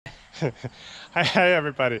Hi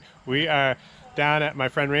everybody. We are down at my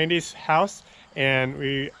friend Randy's house, and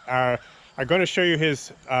we are going to show you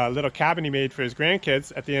his little cabin he made for his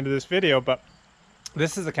grandkids at the end of this video. But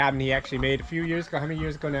this is a cabin he actually made a few years ago. How many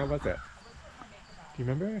years ago now was it? Do you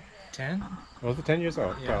remember? 10? Was it 10 years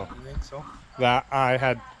ago? Yeah, I think so. That I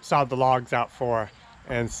had sawed the logs out for,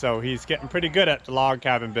 and so he's getting pretty good at the log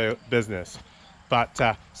cabin business.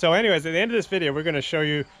 But so anyways, at the end of this video, we're going to show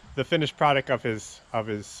you the finished product of his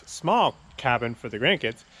small cabin for the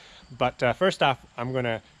grandkids. But first off, I'm going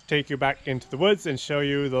to take you back into the woods and show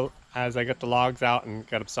you as I get the logs out and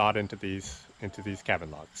get them sawed into these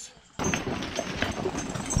cabin logs.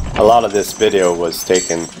 A lot of this video was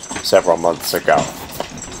taken several months ago.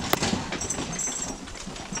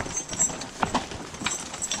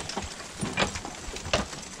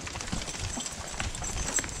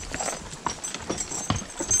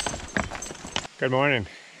 Good morning.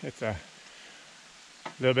 It's a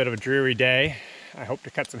little bit of a dreary day. I hope to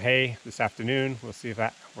cut some hay this afternoon. We'll see if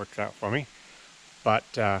that works out for me. But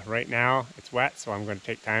right now it's wet, so I'm going to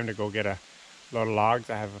take time to go get a load of logs.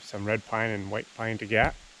 I have some red pine and white pine to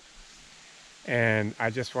get. And I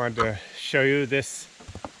just wanted to show you this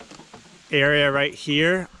area right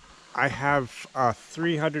here. I have a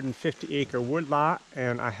 350-acre woodlot,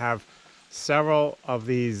 and I have several of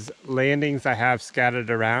these landings I have scattered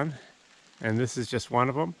around. And this is just one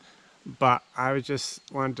of them. But I just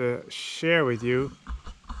wanted to share with you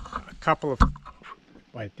a couple of,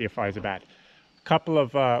 why the flies are bad. A couple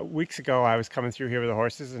of weeks ago, I was coming through here with the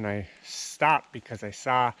horses, and I stopped because I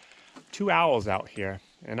saw 2 owls out here.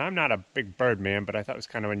 And I'm not a big bird man, but I thought it was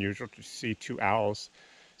kind of unusual to see 2 owls.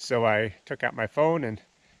 So I took out my phone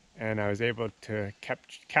and I was able to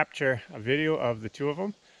capture a video of the 2 of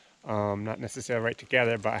them. Not necessarily right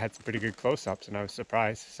together, but I had some pretty good close-ups, and I was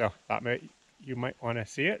surprised. So thought you might want to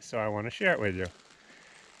see it, so I want to share it with you.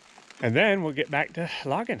 And then we'll get back to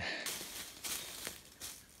logging.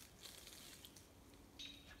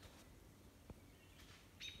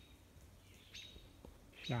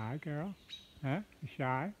 Shy girl? Huh? You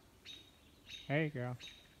shy? Hey girl.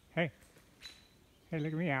 Hey. Hey,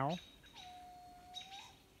 look at me, owl.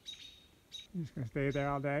 You just gonna stay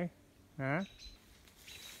there all day? Huh?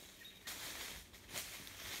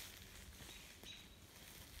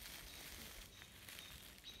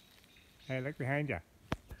 Hey, look behind you.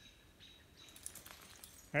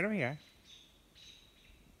 Right over here.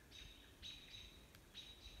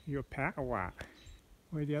 You a pet or what?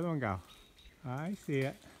 Where'd the other one go? I see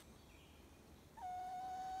it.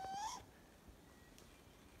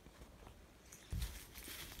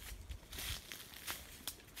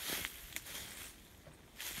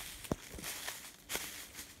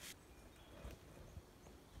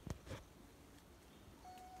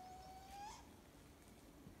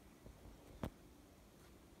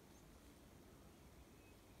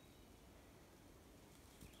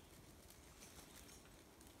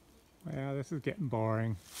 Well, this is getting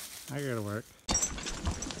boring. I gotta work.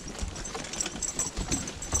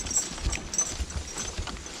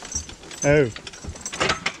 Oh.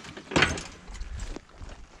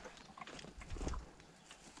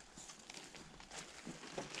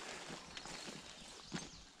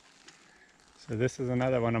 So this is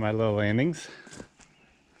another one of my little landings.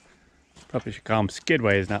 Probably should call them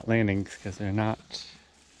skidways, not landings, because they're not,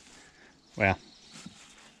 well,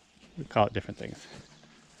 we call it different things.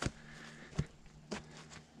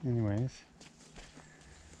 Anyways,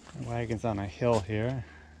 the wagon's on a hill here.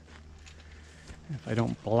 If I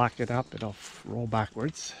don't block it up, it'll roll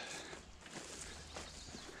backwards.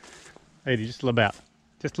 Lady, just a little bit.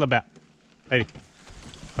 Just a little bit. Lady.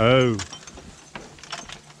 Oh.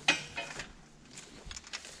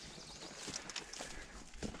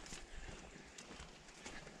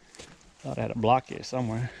 Thought I had a block here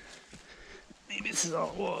somewhere. Maybe this is all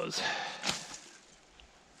it was.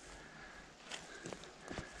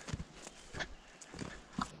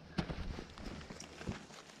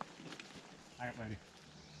 Alright, lady.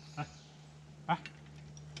 Back. Back.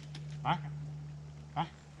 Back. Back.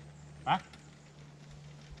 Back.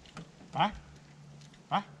 Back.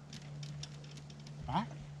 Back. Back.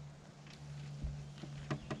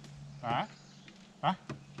 Back. Back.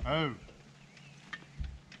 Oh.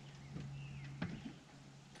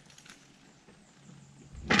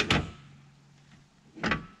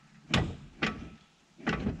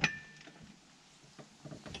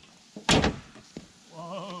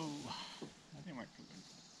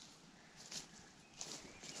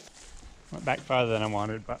 Went back farther than I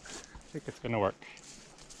wanted, but I think it's going to work.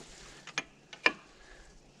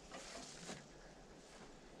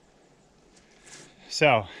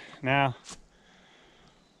 So now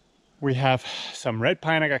we have some red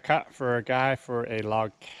pine I got cut for a guy for a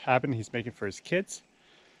log cabin he's making for his kids,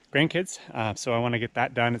 grandkids. So I want to get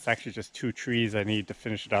that done. It's actually just 2 trees I need to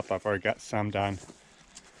finish it up. I've already got some done.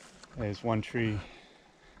 There's one tree.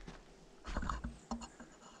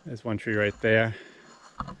 There's one tree right there.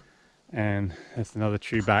 And there's another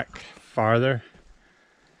tree back farther.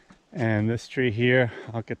 And this tree here,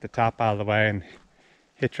 I'll get the top out of the way and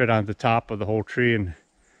hitch it on the top of the whole tree and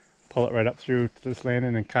pull it right up through to this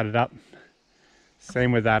landing and cut it up.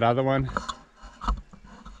 Same with that other one.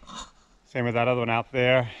 Same with that other one out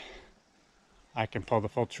there. I can pull the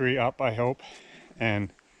full tree up, I hope,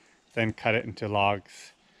 and then cut it into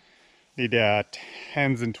logs. Need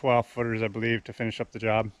 10s and 12 footers, I believe, to finish up the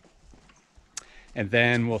job. And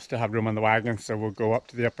then we'll still have room on the wagon, so we'll go up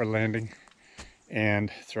to the upper landing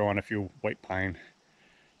and throw on a few white pine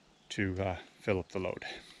to fill up the load.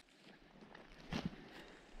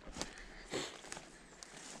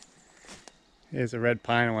 Here's a red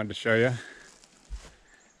pine I wanted to show you.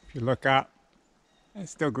 If you look up,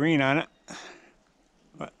 it's still green on it,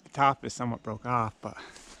 but the top is somewhat broke off. But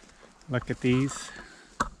look at these.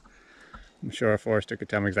 I'm sure a forester could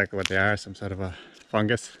tell me exactly what they are, some sort of a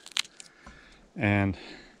fungus. And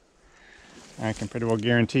I can pretty well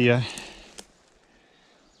guarantee you,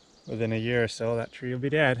 within a year or so, that tree will be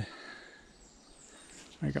dead.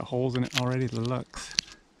 I got holes in it already, the looks.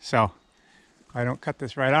 So, if I don't cut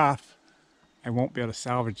this right off, I won't be able to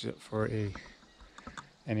salvage it for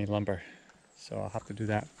any lumber. So I'll have to do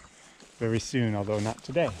that very soon, although not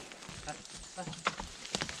today.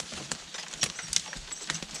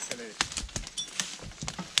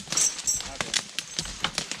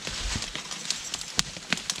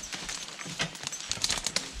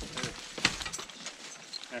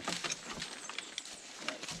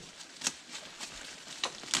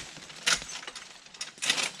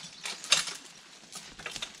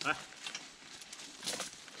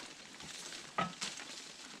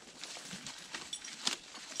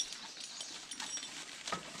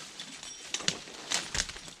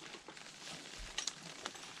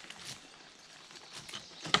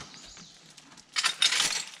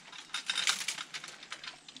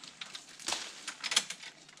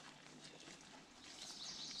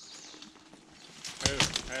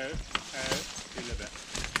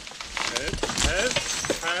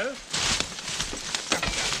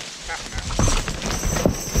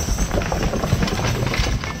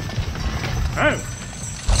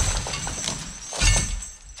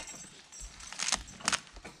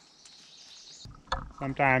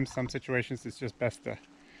 Sometimes, some situations, it's just best to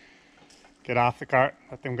get off the cart,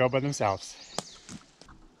 let them go by themselves.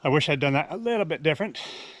 I wish I'd done that a little bit different.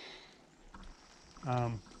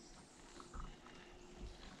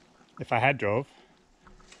 If I had drove,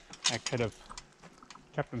 I could have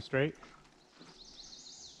kept them straight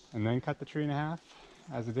and then cut the tree in half.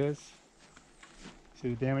 As it is, see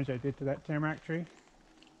the damage I did to that tamarack tree?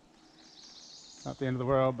 It's not the end of the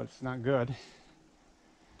world, but it's not good.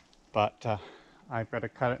 But I've got to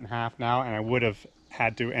cut it in half now, and I would have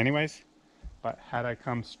had to anyways. But had I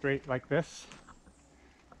come straight like this,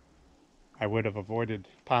 I would have avoided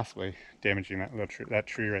possibly damaging that little that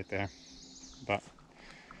tree right there. But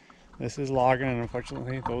this is logging, and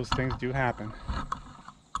unfortunately those things do happen.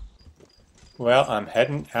 Well, I'm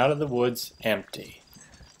heading out of the woods empty.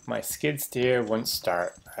 My skid steer wouldn't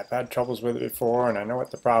start. I've had troubles with it before, and I know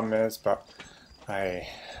what the problem is, but I've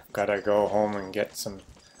got to go home and get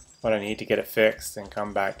what I need to get it fixed and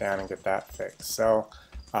come back down and get that fixed. So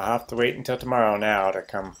I'll have to wait until tomorrow now to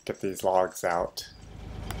come get these logs out.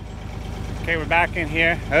 Okay, we're back in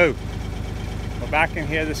here. We're back in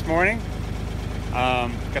here this morning.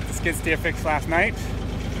 Got the skid steer fixed last night,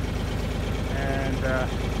 and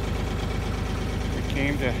we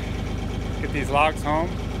came to get these logs home.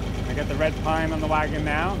 I got the red pine on the wagon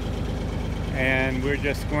now, and we're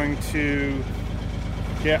just going to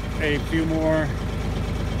get a few more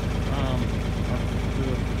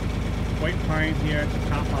white pine here to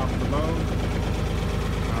top off the load.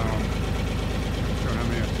 Not sure how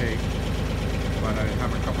many it'll take, but I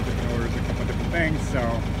have a couple different orders, a couple different things, so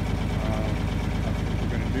that's what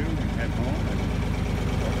we're going to do, and head home and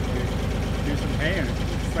do some hay. And it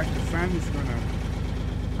looks like the sun is going to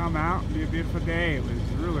come out and be a beautiful day. It was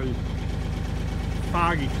really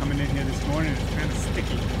foggy coming in here this morning. It's kind of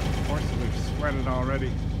sticky. Of course, we've sweated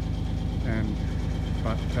already,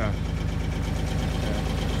 but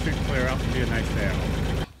should clear up and be a nice day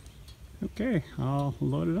out. Okay, I'll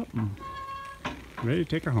load it up and ready to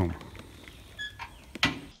take her home.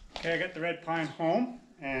 Okay, I got the red pine home,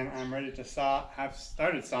 and I'm ready to have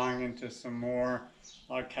started sawing into some more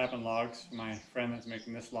log cabin logs for my friend that's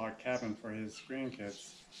making this log cabin for his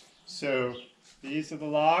grandkids. So These are the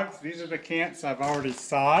logs. These are the cants I've already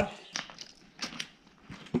sawed.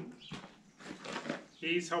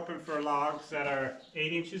 He's hoping for logs that are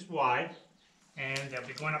 8 inches wide, and they'll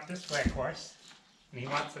be going up this way, of course. And he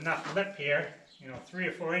wants enough lip here, 3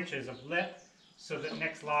 or 4 inches of lip, so that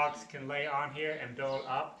next logs can lay on here and build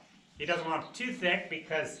up. He doesn't want them too thick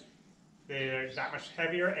because they're that much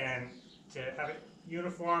heavier, and to have it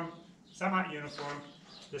uniform, somewhat uniform,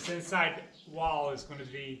 this inside wall is going to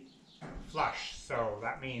be flush. So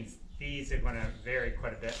that means these are going to vary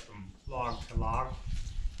quite a bit from log to log.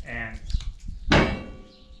 And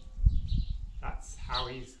that's how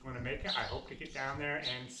he's going to make it. I hope to get down there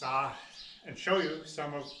and saw and show you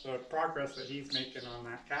some of the progress that he's making on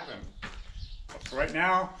that cabin. But for right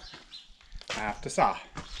now, I have to saw.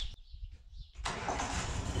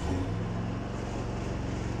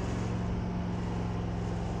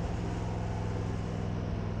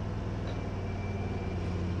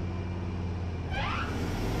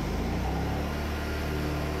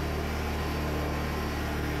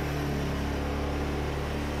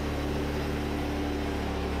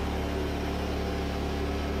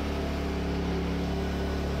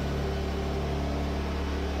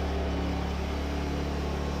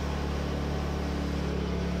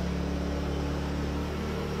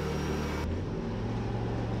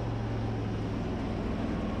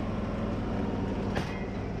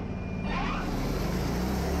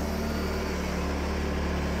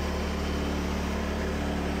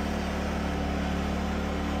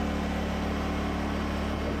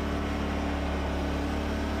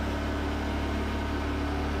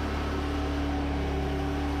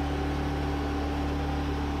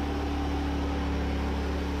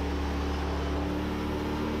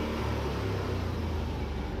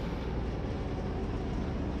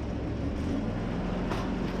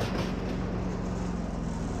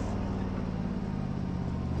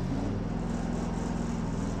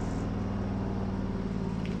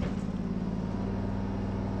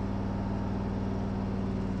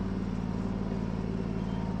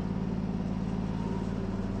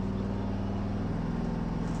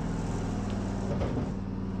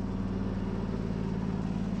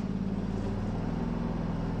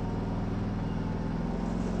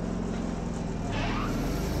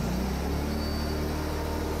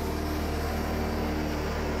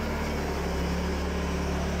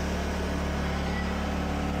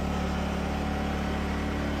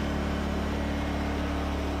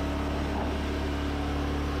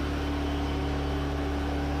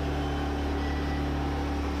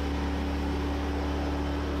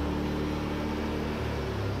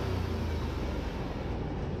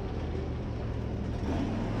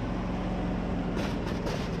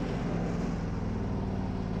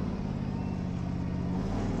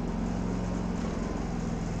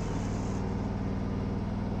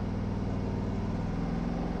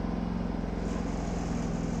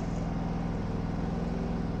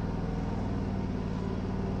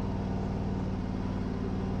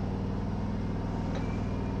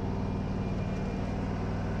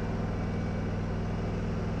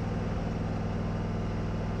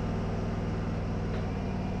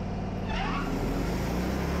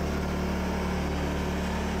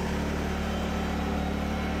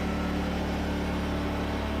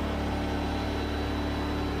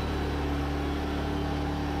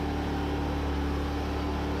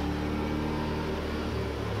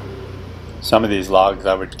 Some of these logs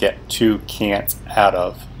I would get 2 cants out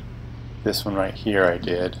of. This one right here I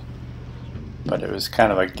did. But it was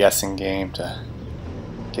kind of a guessing game to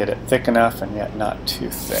get it thick enough and yet not too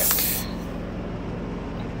thick.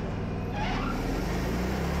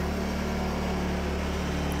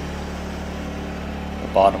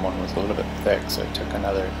 The bottom one was a little bit thick, so I took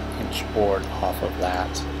another inch board off of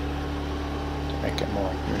that to make it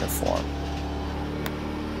more uniform.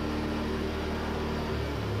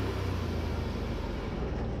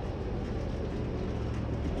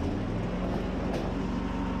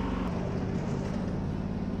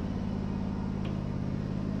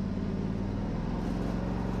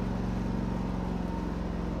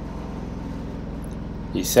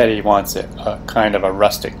 He said he wants it kind of a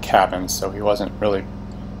rustic cabin, so he wasn't really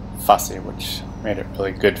fussy, which made it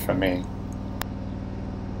really good for me.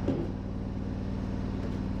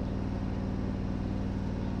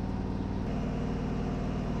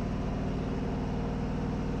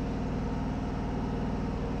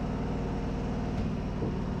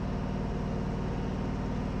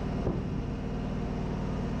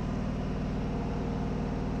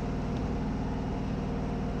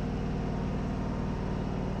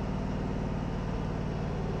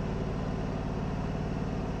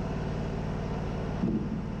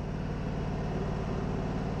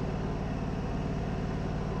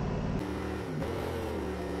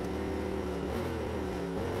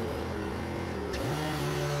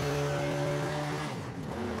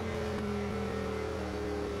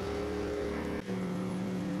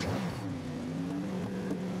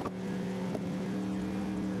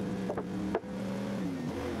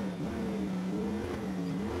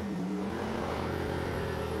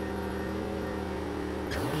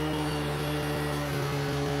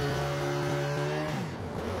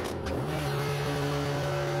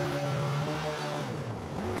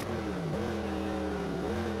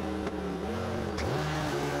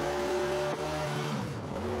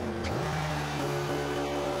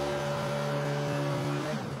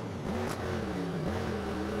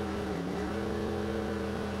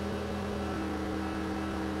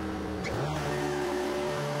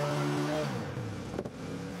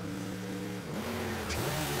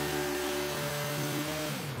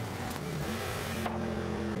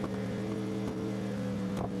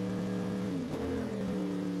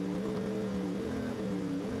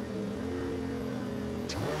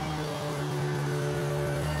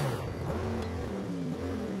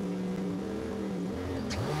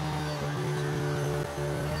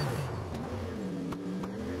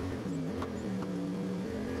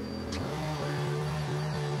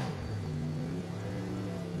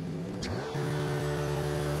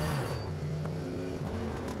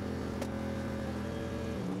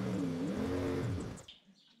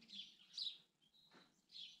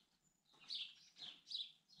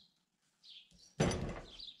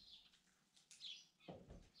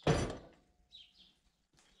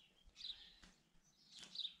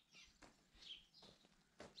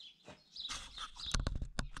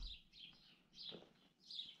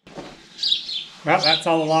 Well, that's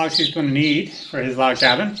all the logs he's going to need for his log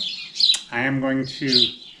cabin. I am going to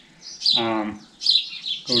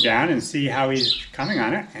go down and see how he's coming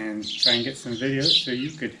on it and try and get some videos so you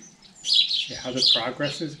could see how the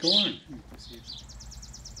progress is going.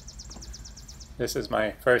 This is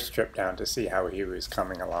my first trip down to see how he was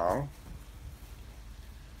coming along.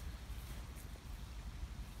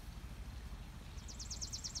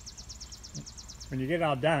 When you get it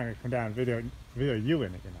all done, I'm going to come down and video you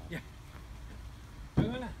in it, you know. Yeah.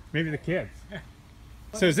 Maybe the kids.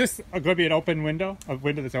 So is this going to be an open window? A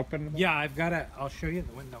window that's open? Yeah, I've got it. I'll show you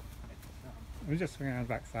the window. Let me just swing around the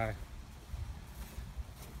back side.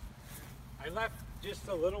 I left just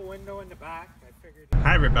a little window in the back. I figured.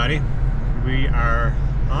 Hi everybody. We are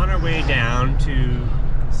on our way down to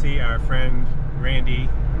see our friend Randy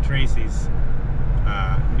and Tracy's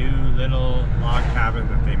new little log cabin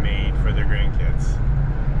that they made for their grandkids.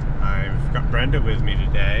 I've got Brenda with me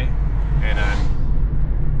today, and I'm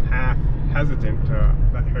half hesitant to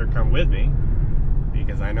let her come with me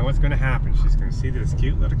because I know what's going to happen. She's going to see this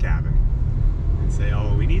cute little cabin and say,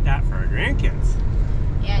 oh, we need that for our grandkids.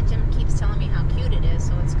 Yeah, Jim keeps telling me how cute it is,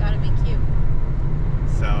 so it's got to be cute.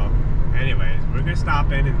 So, anyways, we're going to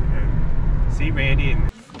stop in and see Randy. And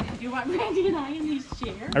Do you want Randy and I in these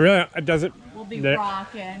chairs? I really, it doesn't. We'll be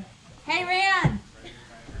rocking. Hey, Rand!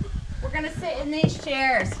 We're gonna sit in these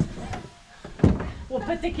chairs. We'll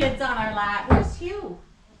put the kids on our lap. Where's Hugh?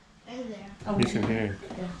 Hey there. Oh, He's in here.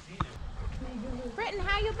 Britton,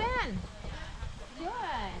 how you been? Good.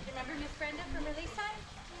 Remember Miss Brenda from release time?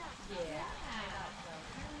 Yeah.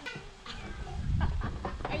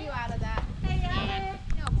 Are you out of that? Hey, Yeah.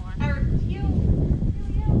 No more. Or Hugh.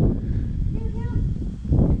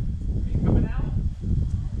 Are you coming out?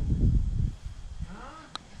 Huh?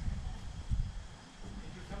 Are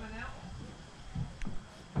you coming out?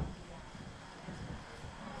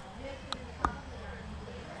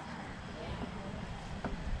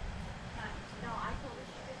 No, I told her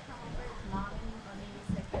she could come over as mom or maybe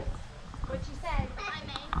sick. What'd she say? Hi,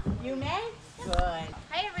 May. You may? Good.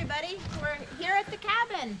 Hey, everybody. We're here at the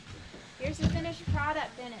cabin. Here's the finished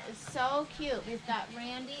product, and it is so cute. We've got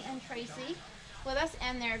Randy and Tracy with us,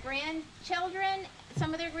 and their grandchildren,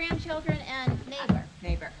 some of their grandchildren, and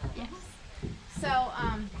neighbor. Yes. So,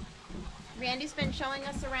 Randy's been showing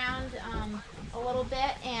us around a little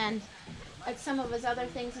bit, and some of his other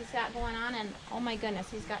things he's got going on, and oh my goodness,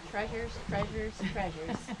 he's got treasures.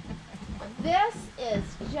 This is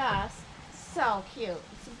just so cute.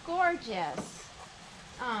 It's gorgeous.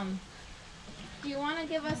 Do you want to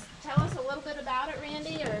tell us a little bit about it,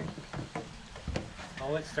 Randy, or?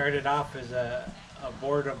 Well, it started off as a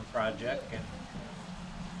boredom project, and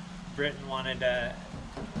Britton wanted a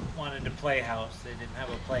playhouse. They didn't have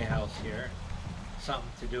a playhouse here, something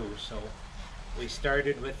to do. So we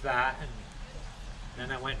started with that, and then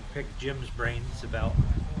I went and picked Jim's brains about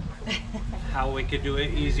how we could do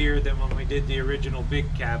it easier than when we did the original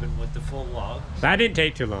big cabin with the full logs. That didn't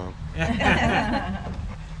take too long.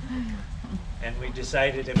 And we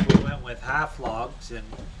decided if we went with half logs and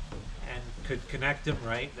could connect them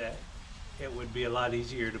right, that it would be a lot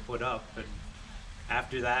easier to put up. And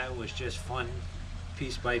after that, it was just fun,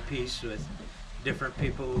 piece by piece, with different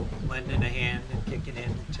people lending a hand and kicking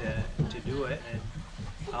in to do it. And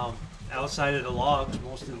outside of the logs,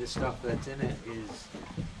 most of the stuff that's in it is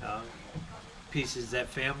pieces that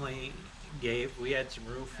family gave. We had some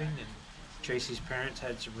roofing, and Tracy's parents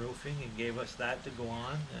had some roofing and gave us that to go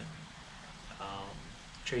on. And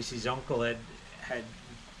Tracy's uncle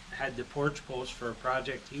had the porch post for a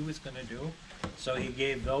project he was going to do, so he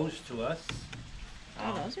gave those to us.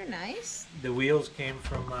 Oh, those are nice. The wheels came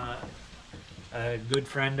from a good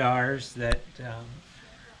friend of ours that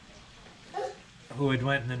who had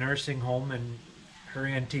went in the nursing home, and her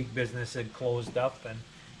antique business had closed up, and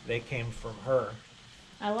they came from her.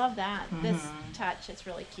 I love that. This touch, it's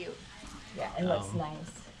really cute. Yeah, it looks nice.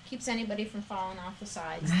 Keeps anybody from falling off the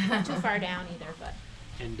sides. Not too far down either, but.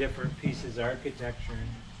 And different pieces of architecture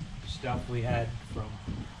and stuff we had from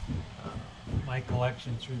my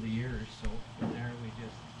collection through the years. So from there we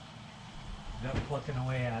just got plucking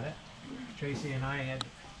away at it. Tracy and I had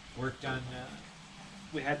worked on,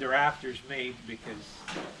 we had the rafters made because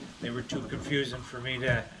they were too confusing for me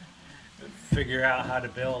to figure out how to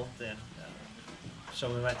build. And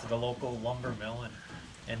so we went to the local lumber mill,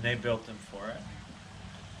 and they built them for it.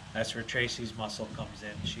 That's where Tracy's muscle comes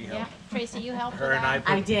in. She helped. Yeah, Tracy, you helped Her with and that?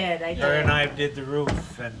 I did. Her and I did the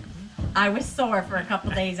roof, and I was sore for a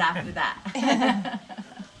couple days after that.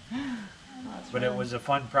 but it was a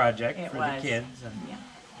fun project It for was. the kids, and Yeah.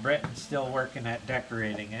 Britton's still working at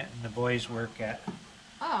decorating it, and the boys work at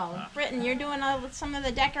Oh, Britton, you're doing some of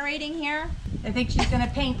the decorating here? I think she's gonna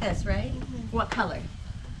paint this, right? What color?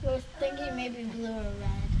 I was thinking maybe blue or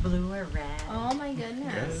red. Blue or red? Oh my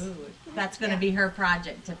goodness. Ooh, that's gonna be her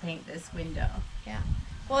project to paint this window. Yeah.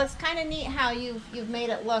 Well, it's kind of neat how you've made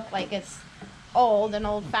it look like it's old and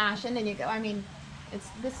old-fashioned, and you go. I mean,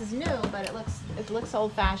 this is new, but it looks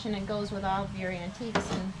old-fashioned and goes with all of your antiques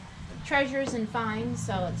and treasures and finds.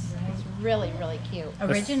 So it's really cute.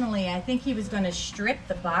 Originally, I think he was gonna strip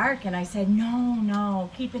the bark, and I said, no,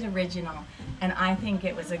 keep it original. And I think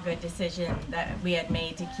it was a good decision that we had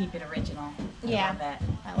made to keep it original. Yeah,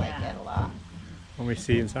 I I like it a lot. When we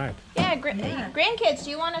see inside. Yeah, grandkids,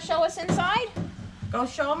 do you want to show us inside? Go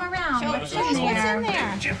show them around. Show us what's in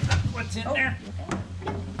there. Jim, what's in there?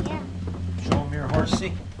 Yeah. Show them your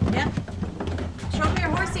horsey. Yep. Show them your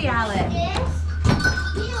horsey, Alex. Yes.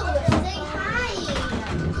 Ew, say hi.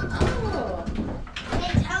 Oh.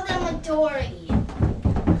 Hey, tell them a Dory.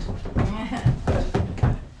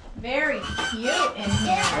 Very cute in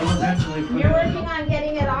here. I'll eventually put You're it working on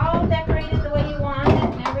getting it all decorated the way you want it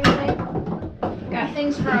and everything. Got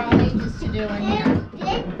things for all ages to do in here.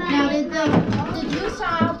 Now, did you saw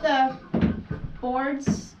out the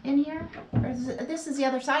boards in here? Or this is the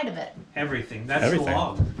other side of it? everything. That's Everything. the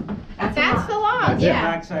log. That's the log, That's the yeah.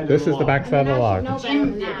 backside This of the is the log. back side of the I log. should know better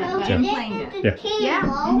than that. Jim but- planed it. Yeah.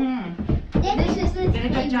 Table. Mhm. This is the Did a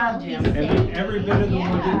good job, table. Jim. Every bit of the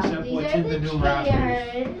wood except These what's are in the new rafters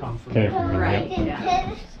chairs. come from Okay. there. Right, yeah.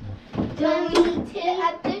 Do we sit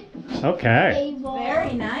at the Okay. table?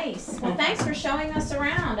 Very nice. Well, thanks for showing us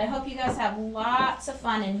around. I hope you guys have lots of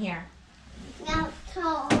fun in here. Now,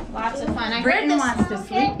 tall. Lots of fun. I heard Britton this. wants to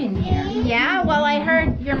sleep in here. Yeah, well, I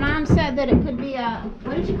heard your mom said that it could be a,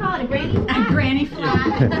 what did you call it, a granny A flat? granny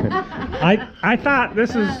flat. I thought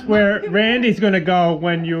this is where Randy's gonna go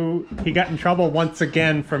when he got in trouble once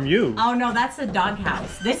again from you. Oh no, that's the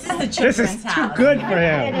doghouse. This is the This children's is too house. good for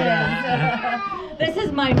him. This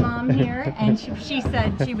is my mom here, and she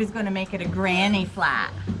said she was going to make it a granny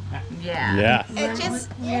flat. Yeah. Yeah. It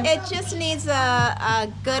just needs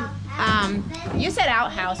a good, you said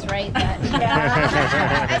outhouse, right? But-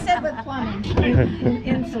 I said with plumbing.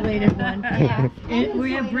 Insulated one. Yeah.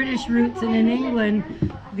 We have British roots, and in England,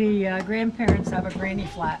 the grandparents have a granny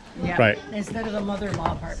flat Right. instead of a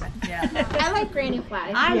mother-in-law apartment. Yeah. I like granny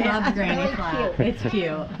flat. I think love it's granny really flat. cute. It's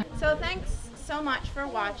cute. So thanks so much for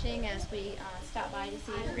watching as we stop by to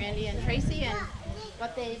see Randy and Tracy and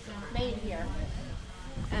what they've made here.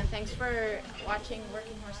 And thanks for watching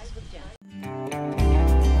Working Horses with Jim.